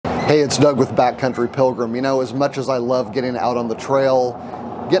Hey, it's Doug with Backcountry Pilgrim. You know, as much as I love getting out on the trail,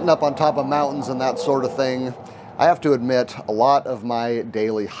 getting up on top of mountains and that sort of thing, I have to admit a lot of my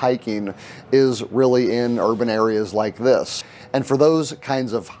daily hiking is really in urban areas like this. And for those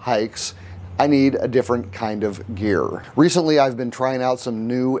kinds of hikes, I need a different kind of gear. Recently, I've been trying out some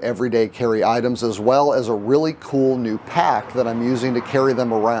new everyday carry items as well as a really cool new pack that I'm using to carry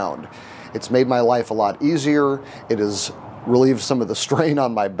them around. It's made my life a lot easier. It has relieved some of the strain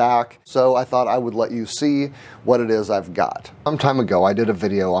on my back, so I thought I would let you see what it is I've got. Some time ago I did a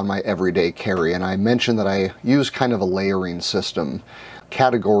video on my everyday carry and I mentioned that I use kind of a layering system,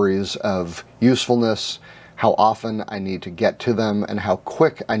 categories of usefulness, how often I need to get to them, and how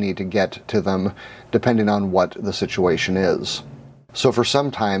quick I need to get to them depending on what the situation is. So for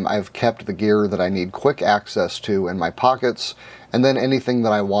some time I've kept the gear that I need quick access to in my pockets, and then anything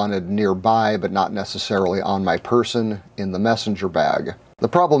that I wanted nearby but not necessarily on my person in the messenger bag. The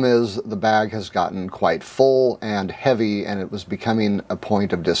problem is the bag has gotten quite full and heavy, and it was becoming a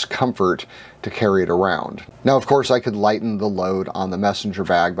point of discomfort to carry it around. Now, of course, I could lighten the load on the messenger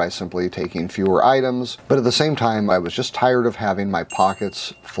bag by simply taking fewer items, but at the same time, I was just tired of having my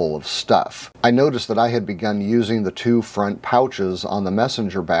pockets full of stuff. I noticed that I had begun using the two front pouches on the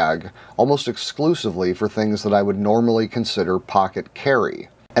messenger bag almost exclusively for things that I would normally consider pocket carry.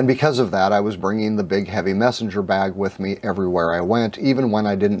 And because of that, I was bringing the big heavy messenger bag with me everywhere I went, even when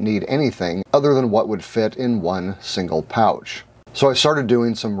I didn't need anything other than what would fit in one single pouch. So I started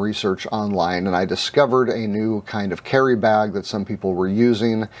doing some research online and I discovered a new kind of carry bag that some people were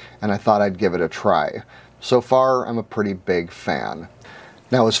using, and I thought I'd give it a try. So far, I'm a pretty big fan.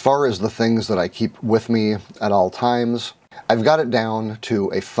 Now, as far as the things that I keep with me at all times, I've got it down to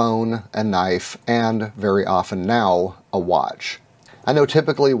a phone, a knife, and very often now, a watch. I know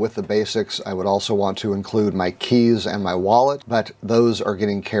typically with the basics I would also want to include my keys and my wallet, but those are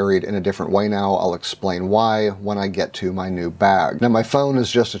getting carried in a different way now. I'll explain why when I get to my new bag. Now, my phone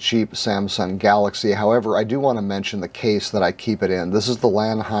is just a cheap Samsung Galaxy. However, I do want to mention the case that I keep it in. This is the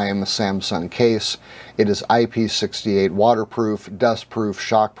Lanheim Samsung case. It is IP68 waterproof, dustproof,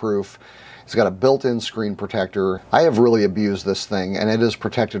 shockproof. It's got a built-in screen protector. I have really abused this thing, and it has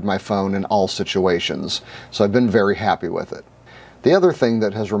protected my phone in all situations, so I've been very happy with it. The other thing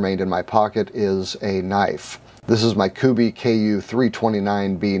that has remained in my pocket is a knife. This is my Kubi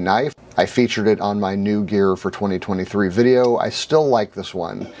KU329B knife. I featured it on my new gear for 2023 video. I still like this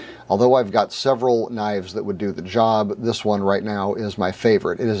one. Although I've got several knives that would do the job, this one right now is my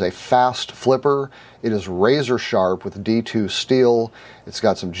favorite. It is a fast flipper. It is razor sharp with D2 steel. It's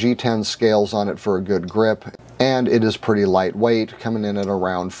got some G10 scales on it for a good grip, and it is pretty lightweight, coming in at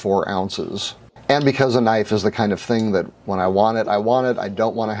around 4 ounces. And because a knife is the kind of thing that when I want it, I want it. I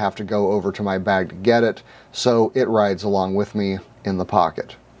don't want to have to go over to my bag to get it, so it rides along with me in the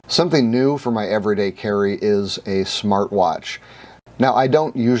pocket. Something new for my everyday carry is a smartwatch. Now, I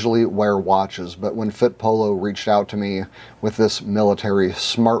don't usually wear watches, but when FitPolo reached out to me with this military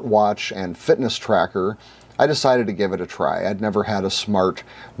smartwatch and fitness tracker, I decided to give it a try. I'd never had a smart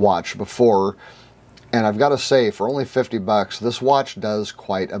watch before, and I've got to say, for only 50 bucks, this watch does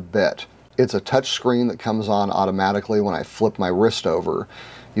quite a bit. It's a touch screen that comes on automatically when I flip my wrist over.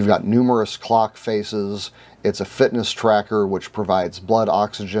 You've got numerous clock faces. It's a fitness tracker which provides blood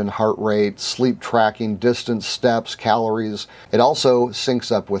oxygen, heart rate, sleep tracking, distance, steps, calories. It also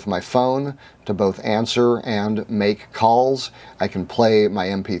syncs up with my phone to both answer and make calls. I can play my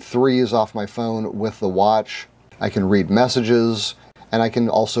MP3s off my phone with the watch. I can read messages, and I can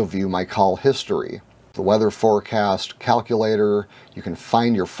also view my call history. The weather forecast, calculator, you can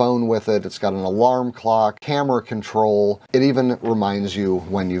find your phone with it. It's got an alarm clock, camera control. It even reminds you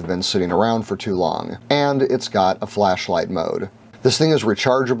when you've been sitting around for too long. And it's got a flashlight mode. This thing is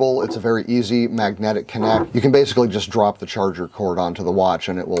rechargeable. It's a very easy magnetic connect. You can basically just drop the charger cord onto the watch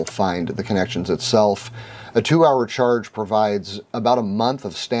and it will find the connections itself. A 2-hour charge provides about a month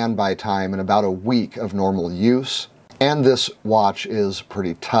of standby time and about a week of normal use. And this watch is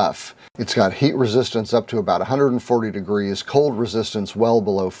pretty tough. It's got heat resistance up to about 140 degrees, cold resistance well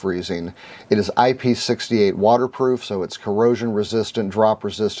below freezing. It is IP68 waterproof, so it's corrosion resistant, drop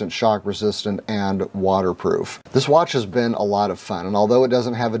resistant, shock resistant, and waterproof. This watch has been a lot of fun, and although it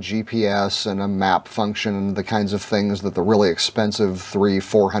doesn't have a GPS and a map function and the kinds of things that the really expensive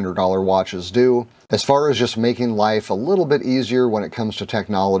 $300–400 watches do, as far as just making life a little bit easier when it comes to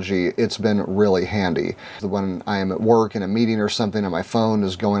technology, it's been really handy. When I am at work in a meeting or something and my phone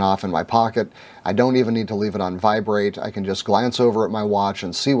is going off in my pocket, I don't even need to leave it on vibrate. I can just glance over at my watch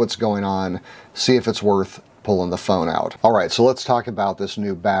and see what's going on, see if it's worth pulling the phone out. All right, so let's talk about this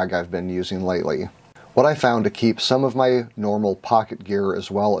new bag I've been using lately. What I found to keep some of my normal pocket gear as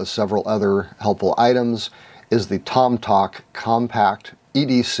well as several other helpful items is the TomTalk Compact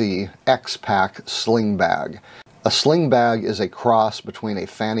EDC X-Pack Sling Bag. A sling bag is a cross between a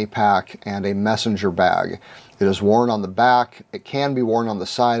fanny pack and a messenger bag. It is worn on the back, it can be worn on the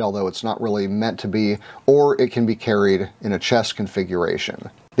side, although it's not really meant to be, or it can be carried in a chest configuration.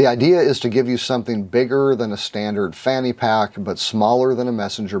 The idea is to give you something bigger than a standard fanny pack, but smaller than a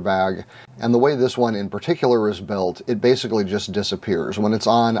messenger bag, and the way this one in particular is built, it basically just disappears. When it's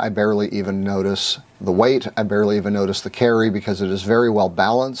on, I barely even notice the weight, I barely even notice the carry because it is very well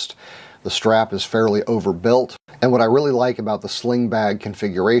balanced. The strap is fairly overbuilt, and what I really like about the sling bag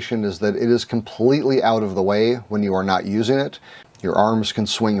configuration is that it is completely out of the way when you are not using it. Your arms can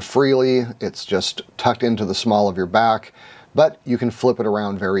swing freely, it's just tucked into the small of your back, but you can flip it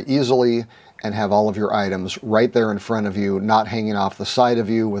around very easily and have all of your items right there in front of you, not hanging off the side of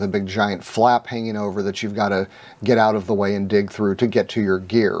you with a big giant flap hanging over that you've got to get out of the way and dig through to get to your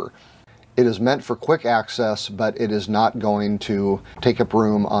gear. It is meant for quick access, but it is not going to take up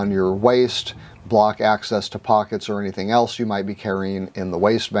room on your waist, block access to pockets or anything else you might be carrying in the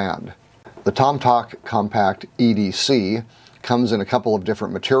waistband. The TomTalk Compact EDC comes in a couple of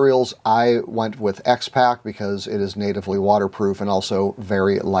different materials. I went with X-Pack because it is natively waterproof and also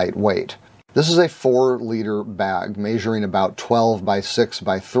very lightweight. This is a 4-liter bag measuring about 12 by 6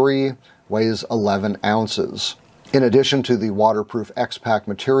 by 3, weighs 11 ounces. In addition to the waterproof X-Pack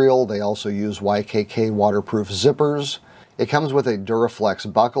material, they also use YKK waterproof zippers. It comes with a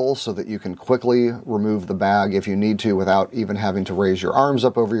Duraflex buckle so that you can quickly remove the bag if you need to without even having to raise your arms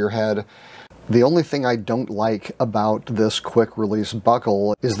up over your head. The only thing I don't like about this quick release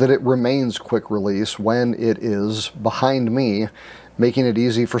buckle is that it remains quick release when it is behind me, making it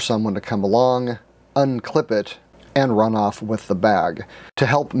easy for someone to come along, unclip it, and run off with the bag. To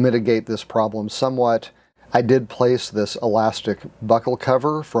help mitigate this problem somewhat, I did place this elastic buckle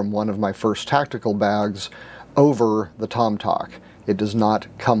cover from one of my first tactical bags over the TomTalk. It does not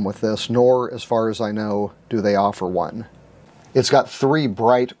come with this, nor, as far as I know, do they offer one. It's got 3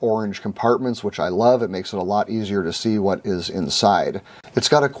 bright orange compartments, which I love. It makes it a lot easier to see what is inside. It's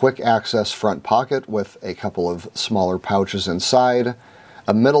got a quick access front pocket with a couple of smaller pouches inside,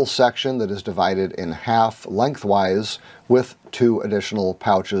 a middle section that is divided in half lengthwise with 2 additional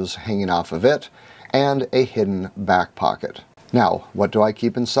pouches hanging off of it, and a hidden back pocket. Now, what do I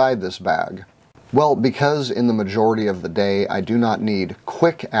keep inside this bag? Well, because in the majority of the day I do not need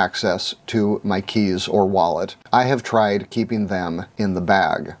quick access to my keys or wallet, I have tried keeping them in the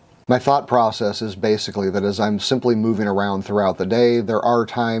bag. My thought process is basically that as I'm simply moving around throughout the day, there are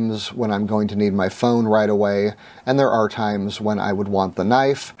times when I'm going to need my phone right away, and there are times when I would want the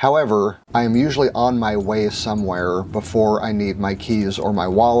knife. However, I am usually on my way somewhere before I need my keys or my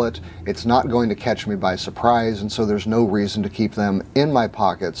wallet. It's not going to catch me by surprise, and so there's no reason to keep them in my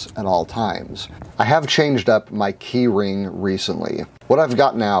pockets at all times. I have changed up my key ring recently. What I've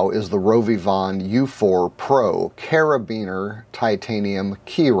got now is the Rovivon U4 Pro Carabiner Titanium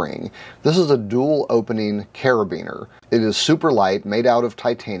Keyring. This is a dual opening carabiner. It is super light, made out of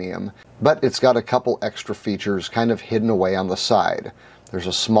titanium, but it's got a couple extra features kind of hidden away on the side. There's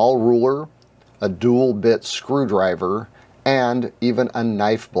a small ruler, a dual bit screwdriver, and even a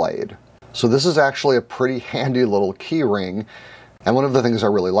knife blade. So this is actually a pretty handy little key ring. And one of the things I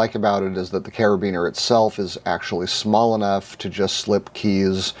really like about it is that the carabiner itself is actually small enough to just slip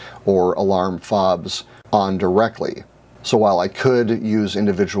keys or alarm fobs on directly. So while I could use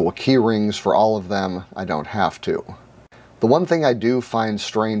individual key rings for all of them, I don't have to. The one thing I do find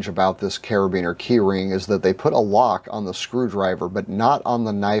strange about this carabiner keyring is that they put a lock on the screwdriver but not on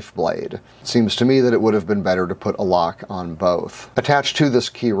the knife blade. It seems to me that it would have been better to put a lock on both. Attached to this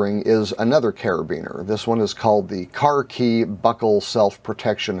keyring is another carabiner. This one is called the Car Key Buckle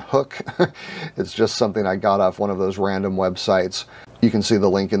Self-Protection Hook. It's just something I got off one of those random websites. You can see the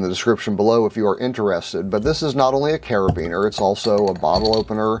link in the description below if you are interested, but this is not only a carabiner, it's also a bottle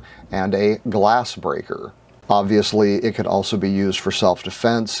opener and a glass breaker. Obviously, it could also be used for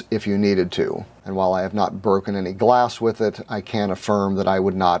self-defense if you needed to. And while I have not broken any glass with it, I can affirm that I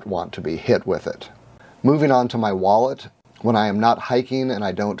would not want to be hit with it. Moving on to my wallet, when I am not hiking and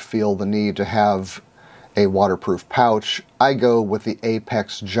I don't feel the need to have a waterproof pouch, I go with the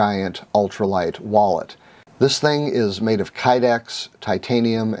Apex Giant Ultralight wallet. This thing is made of Kydex,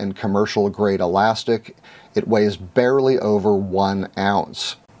 titanium, and commercial grade elastic. It weighs barely over 1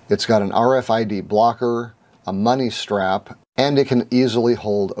 ounce. It's got an RFID blocker, a money strap, and it can easily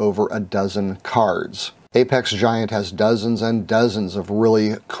hold over a dozen cards. Apex Giant has dozens and dozens of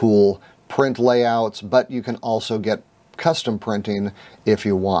really cool print layouts, but you can also get custom printing if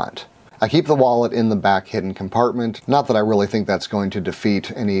you want. I keep the wallet in the back hidden compartment. Not that I really think that's going to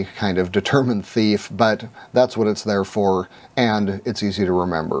defeat any kind of determined thief, but that's what it's there for, and it's easy to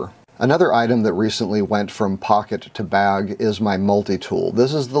remember. Another item that recently went from pocket to bag is my multi-tool.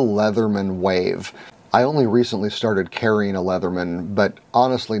 This is the Leatherman Wave. I only recently started carrying a Leatherman, but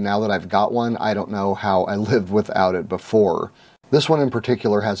honestly, now that I've got one, I don't know how I lived without it before. This one in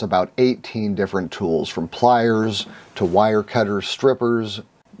particular has about 18 different tools, from pliers to wire cutters, strippers,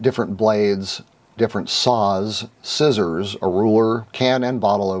 different blades, different saws, scissors, a ruler, can and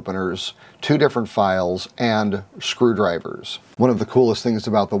bottle openers, 2 different files, and screwdrivers. One of the coolest things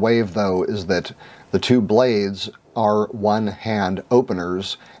about the Wave, though, is that the 2 blades are one-hand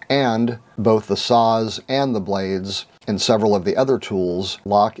openers, and both the saws and the blades and several of the other tools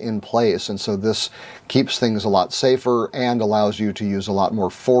lock in place, and so this keeps things a lot safer and allows you to use a lot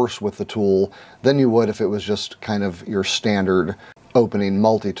more force with the tool than you would if it was just kind of your standard opening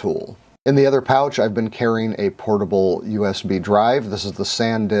multi-tool. In the other pouch, I've been carrying a portable USB drive. This is the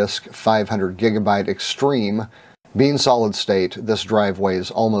SanDisk 500GB Extreme. Being solid state, this drive weighs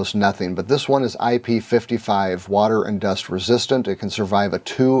almost nothing, but this one is IP55 water and dust resistant. It can survive a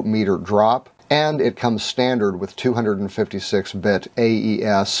 2-meter drop, and it comes standard with 256-bit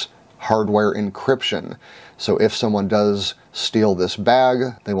AES hardware encryption. So if someone does steal this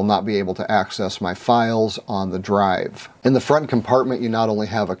bag, they will not be able to access my files on the drive. In the front compartment, you not only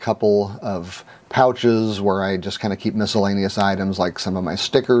have a couple of pouches where I just kind of keep miscellaneous items like some of my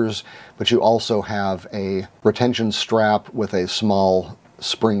stickers, but you also have a retention strap with a small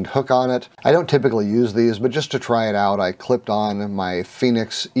springed hook on it. I don't typically use these, but just to try it out, I clipped on my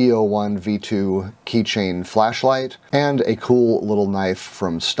Phoenix EO1 V2 keychain flashlight and a cool little knife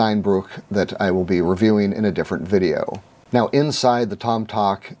from Steinbruch that I will be reviewing in a different video. Now inside the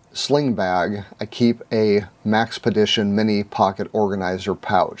TomTalk sling bag, I keep a Maxpedition mini pocket organizer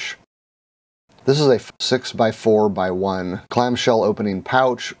pouch. This is a 6x4x1 clamshell opening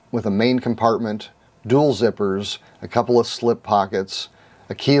pouch with a main compartment, dual zippers, a couple of slip pockets,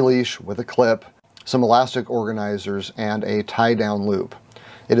 a key leash with a clip, some elastic organizers, and a tie-down loop.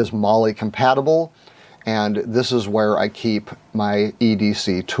 It is MOLLE compatible, and this is where I keep my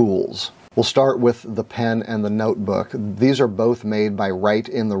EDC tools. We'll start with the pen and the notebook. These are both made by Right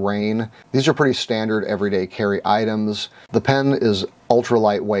in the Rain. These are pretty standard everyday carry items. The pen is ultra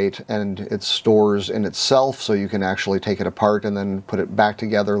lightweight and it stores in itself, so you can actually take it apart and then put it back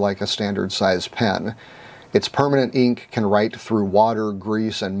together like a standard size pen. Its permanent ink can write through water,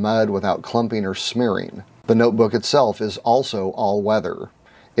 grease, and mud without clumping or smearing. The notebook itself is also all-weather.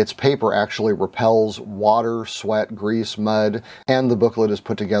 Its paper actually repels water, sweat, grease, mud, and the booklet is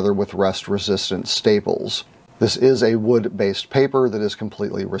put together with rust-resistant staples. This is a wood-based paper that is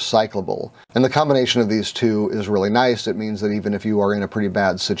completely recyclable. And the combination of these two is really nice. It means that even if you are in a pretty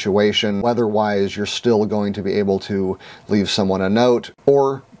bad situation, weather-wise, you're still going to be able to leave someone a note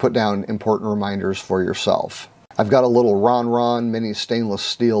or put down important reminders for yourself. I've got a little Ron mini stainless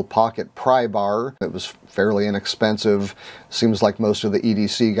steel pocket pry bar. It was fairly inexpensive. Seems like most of the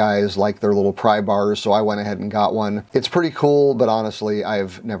EDC guys like their little pry bars, so I went ahead and got one. It's pretty cool, but honestly,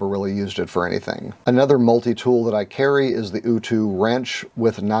 I've never really used it for anything. Another multi-tool that I carry is the U2 wrench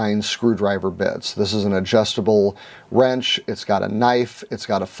with 9 screwdriver bits. This is an adjustable wrench. It's got a knife, it's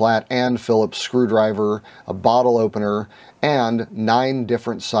got a flat and Phillips screwdriver, a bottle opener, and 9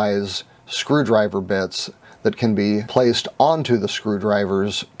 different size screwdriver bits that can be placed onto the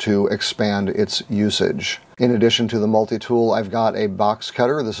screwdrivers to expand its usage. In addition to the multi-tool, I've got a box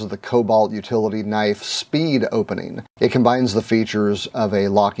cutter. This is the Cobalt Utility Knife Speed Opening. It combines the features of a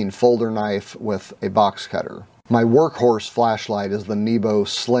locking folder knife with a box cutter. My workhorse flashlight is the Nebo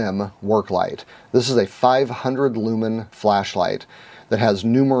Slim work light. This is a 500 lumen flashlight that has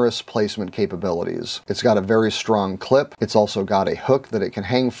numerous placement capabilities. It's got a very strong clip. It's also got a hook that it can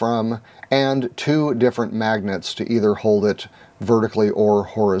hang from, and 2 different magnets to either hold it vertically or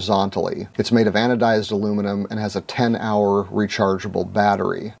horizontally. It's made of anodized aluminum and has a 10-hour rechargeable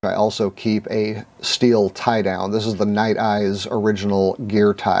battery. I also keep a steel tie down. This is the Night Eyes original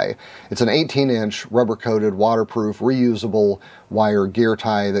gear tie. It's an 18-inch rubber-coated, waterproof, reusable wire gear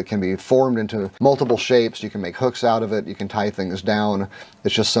tie that can be formed into multiple shapes. You can make hooks out of it. You can tie things down.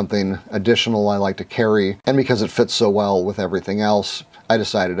 It's just something additional I like to carry, and because it fits so well with everything else, I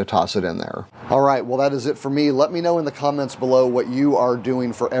decided to toss it in there. All right, well, that is it for me. Let me know in the comments below what you are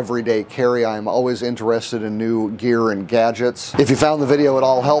doing for everyday carry. I am always interested in new gear and gadgets. If you found the video at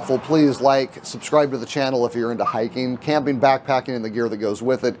all helpful, please like, subscribe to the channel if you're into hiking, camping, backpacking, and the gear that goes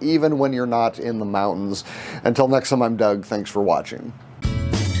with it, even when you're not in the mountains. Until next time, I'm Doug. Thanks for watching.